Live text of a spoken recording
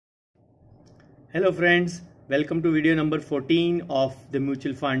Hello friends, welcome to video number 14 of the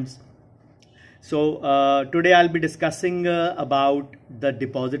mutual funds. So today I'll be discussing about the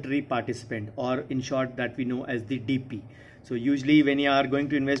depository participant, or in short that we know as the DP. So usually when you are going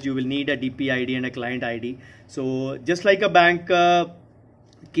to invest, you will need a DP ID and a client ID. So just like a bank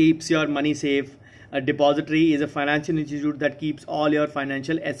keeps your money safe, a depository is a financial institute that keeps all your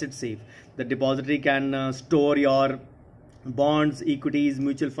financial assets safe. The depository can store your bonds, equities,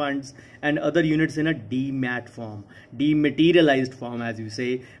 mutual funds and other units in a demat form, dematerialized form as you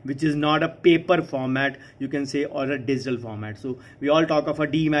say, which is not a paper format, you can say, or a digital format. So we all talk of a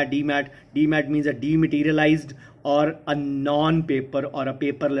demat means a dematerialized or a non-paper or a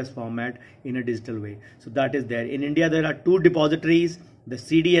paperless format in a digital way. So that is there. In India there are two depositories, the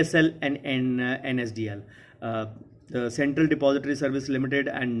CDSL and NSDL. The Central Depository Services Limited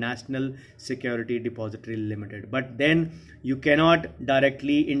and National Securities Depository Limited. But then you cannot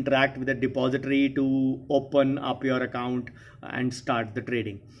directly interact with the depository to open up your account and start the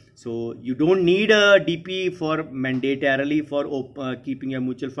trading. So you don't need a DP for mandatorily for keeping your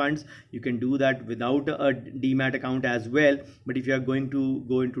mutual funds. You can do that without a Demat account as well. But if you are going to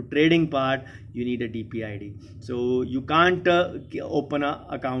go into trading part, you need a DP ID. So you can't open an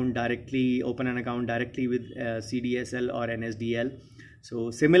account directly with CDSL or NSDL.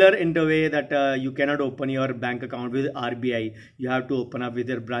 So similar in the way that you cannot open your bank account with RBI, you have to open up with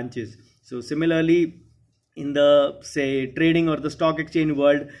your branches. So similarly, in the say trading or the stock exchange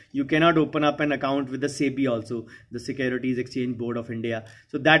world, you cannot open up an account with the SEBI also, the Securities Exchange Board of India.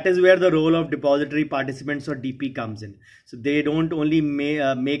 So that is where the role of depository participants or DP comes in. So they don't only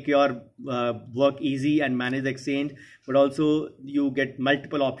make your work easy and manage the exchange, but also you get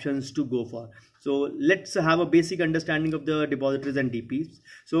multiple options to go for. So let's have a basic understanding of the depositories and DPs.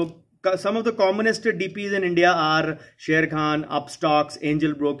 So some of the commonest DPs in India are Sher Khan, Upstocks,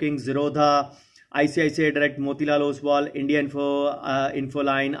 Angel Broking, Zerodha, ICICI Direct, Motilal Oswal, India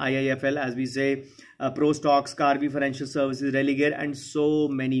Infoline, IIFL as we say, Pro Stocks, Carvey Financial Services, Religare and so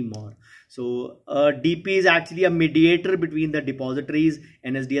many more. So DP is actually a mediator between the depositories,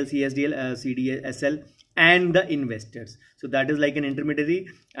 NSDL, CSDL, CDSL and the investors. So that is like an intermediary,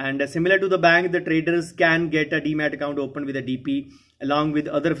 and similar to the bank, the traders can get a Demat account opened with a DP along with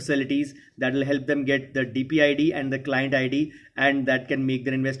other facilities that will help them get the DP ID and the client ID, and that can make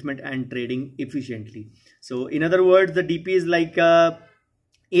their investment and trading efficiently. So in other words, the DP is like a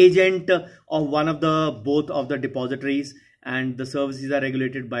agent of one of the both of the depositories, and the services are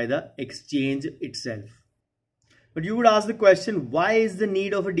regulated by the exchange itself. But you would ask the question, why is the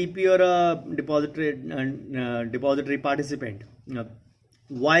need of a DP or a depository participant?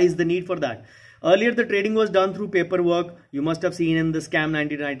 Why is the need for that? Earlier, the trading was done through paperwork. You must have seen in the Scam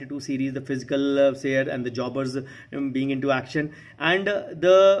 1992 series, the physical share and the jobbers being into action. And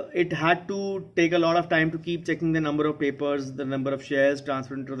it had to take a lot of time to keep checking the number of papers, the number of shares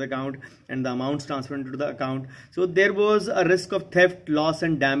transferred into the account and the amounts transferred into the account. So there was a risk of theft, loss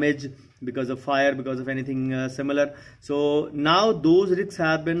and damage because of fire, because of anything similar. So now those risks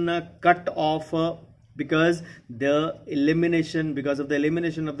have been cut off because of the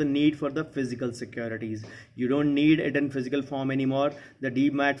elimination of the need for the physical securities. You don't need it in physical form anymore. The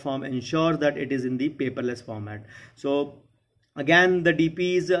Demat form ensures that it is in the paperless format. So again, the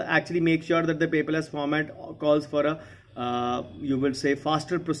DPs actually make sure that the paperless format calls for a you will say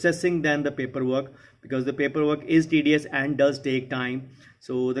faster processing than the paperwork, because the paperwork is tedious and does take time.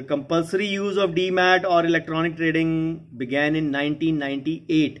 So the compulsory use of Demat or electronic trading began in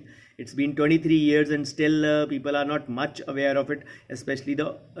 1998. It's been 23 years and still people are not much aware of it, especially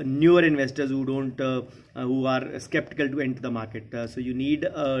the newer investors who are skeptical to enter the market. So you need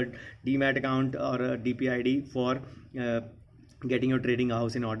a Demat account or a DP ID for getting your trading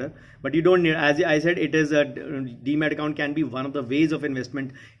house in order. But you don't need, as I said, it is a Demat account can be one of the ways of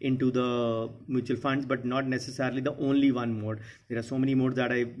investment into the mutual funds, but not necessarily the only one mode. There are so many modes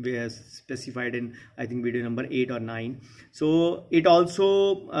that I specified in, I think, video number 8 or 9. So it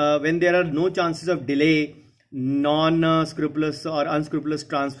also when there are no chances of delay, non-scrupulous or unscrupulous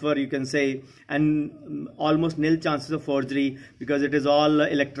transfer, you can say, and almost nil chances of forgery because it is all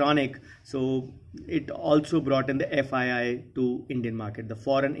electronic. So it also brought in the FII to Indian market, the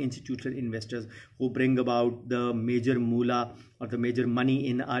foreign institutional investors who bring about the major moolah or the major money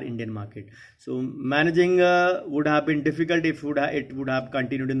in our Indian market. So managing would have been difficult if it would have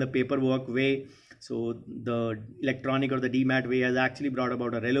continued in the paperwork way. So the electronic or the Demat way has actually brought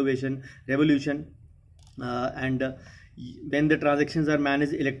about a revolution. When the transactions are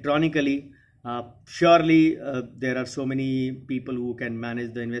managed electronically, surely there are so many people who can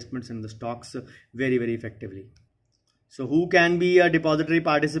manage the investments and the stocks very, very effectively. So who can be a depository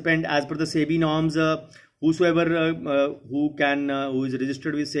participant as per the SEBI norms? Whosoever who is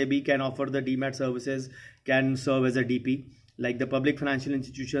registered with SEBI can offer the Demat services, can serve as a DP, like the public financial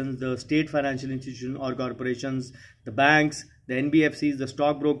institutions, the state financial institutions or corporations, the banks, the NBFCs, the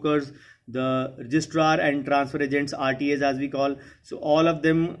stockbrokers, the registrar and transfer agents, RTAs as we call. So all of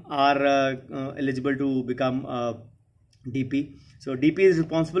them are eligible to become DP. So DP is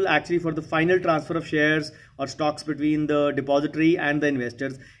responsible actually for the final transfer of shares or stocks between the depository and the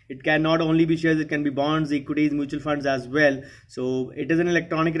investors. It can not only be shares, it can be bonds, equities, mutual funds as well. So it is an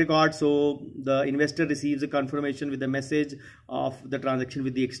electronic record. So the investor receives a confirmation with a message of the transaction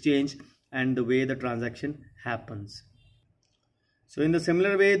with the exchange and the way the transaction happens. So in the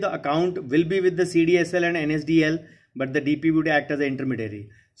similar way, the account will be with the CDSL and NSDL, but the DP would act as an intermediary.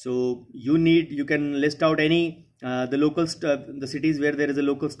 So you can list out any the cities where there is a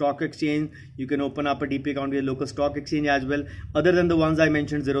local stock exchange. You can open up a DP account with a local stock exchange as well. Other than the ones I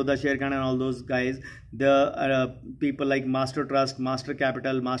mentioned, Zerodha, Sharekhan and all those guys, the people like Master Trust, Master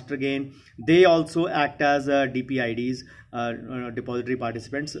Capital, Master Gain, they also act as DPIDs, depository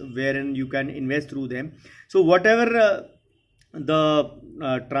participants, wherein you can invest through them. So whatever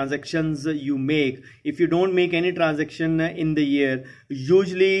the transactions you make, if you don't make any transaction in the year,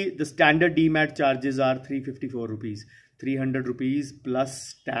 usually the standard Demat charges are 354 rupees, 300 rupees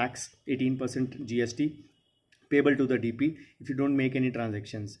plus tax, 18% GST payable to the DP if you don't make any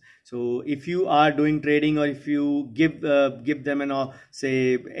transactions. So if you are doing trading, or if you give them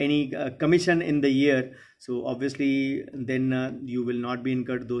say any commission in the year, so obviously then you will not be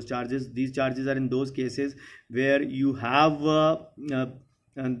incurred those charges. These charges are in those cases where you have the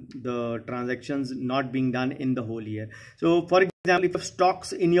transactions not being done in the whole year. So for example, if you have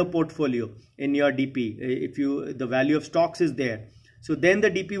stocks in your portfolio, in your DP, if the value of stocks is there, so then the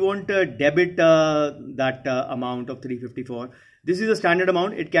DP won't debit that amount of 354. This is a standard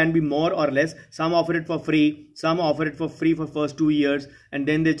amount. It can be more or less. Some offer it for free. Some offer it for free for first 2 years, and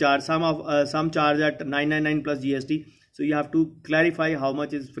then they charge some charge at 999 plus GST. So you have to clarify how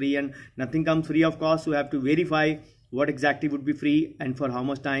much is free, and nothing comes free of cost. So you have to verify what exactly would be free and for how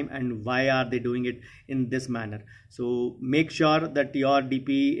much time and why are they doing it in this manner. So make sure that your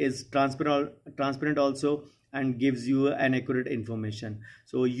DP is transparent also, and gives you an accurate information.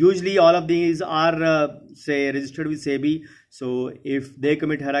 So usually all of these are say registered with SEBI. So if they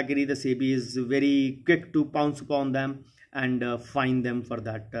commit harakiri, the SEBI is very quick to pounce upon them and fine them for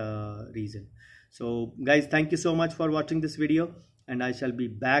that reason. So guys, thank you so much for watching this video, and I shall be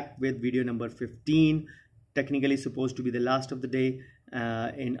back with video number 15, technically supposed to be the last of the day,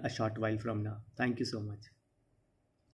 in a short while from now. Thank you so much.